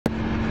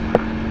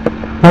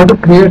How to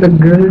create a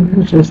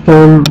grid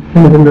system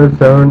in Windows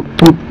 7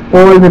 in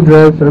all the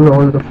drives and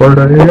all the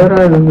folders. Here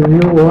I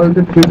review all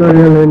the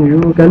tutorial and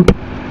you can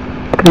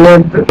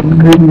create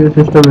grid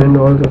system in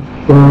all the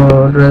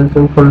drives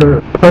and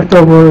folders. First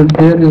of all,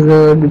 there is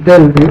a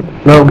detail view.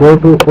 Now go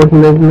to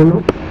organize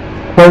menu,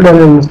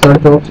 folder and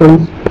search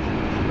options.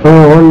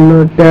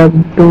 On tab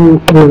 2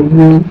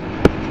 view,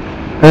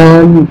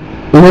 and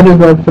here is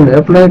the option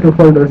apply to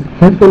folders.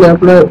 This will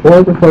apply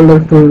all the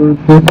folders to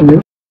this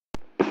view.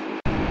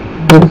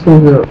 This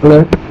is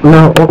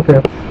now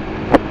okay.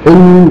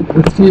 In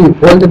C,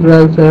 all the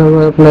drives I have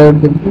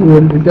applied the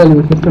detail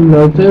view system.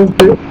 Now change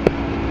the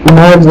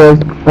merge as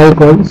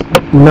icons.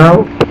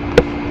 Now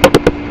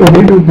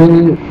redo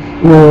the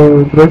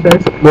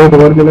process. Go to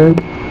organize,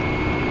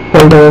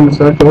 folder and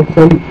search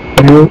option,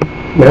 view,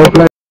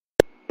 apply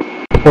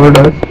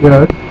folders.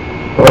 Yes,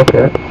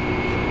 okay.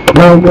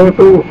 Now go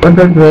to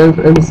other drives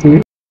and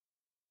see.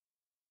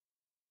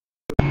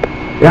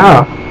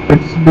 Yeah,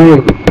 it's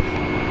doing.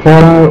 For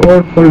our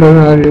old folders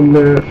are in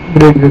the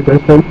grid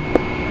request.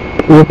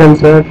 You can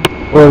set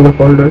all the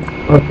folders.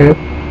 Okay,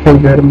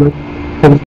 thank you very much.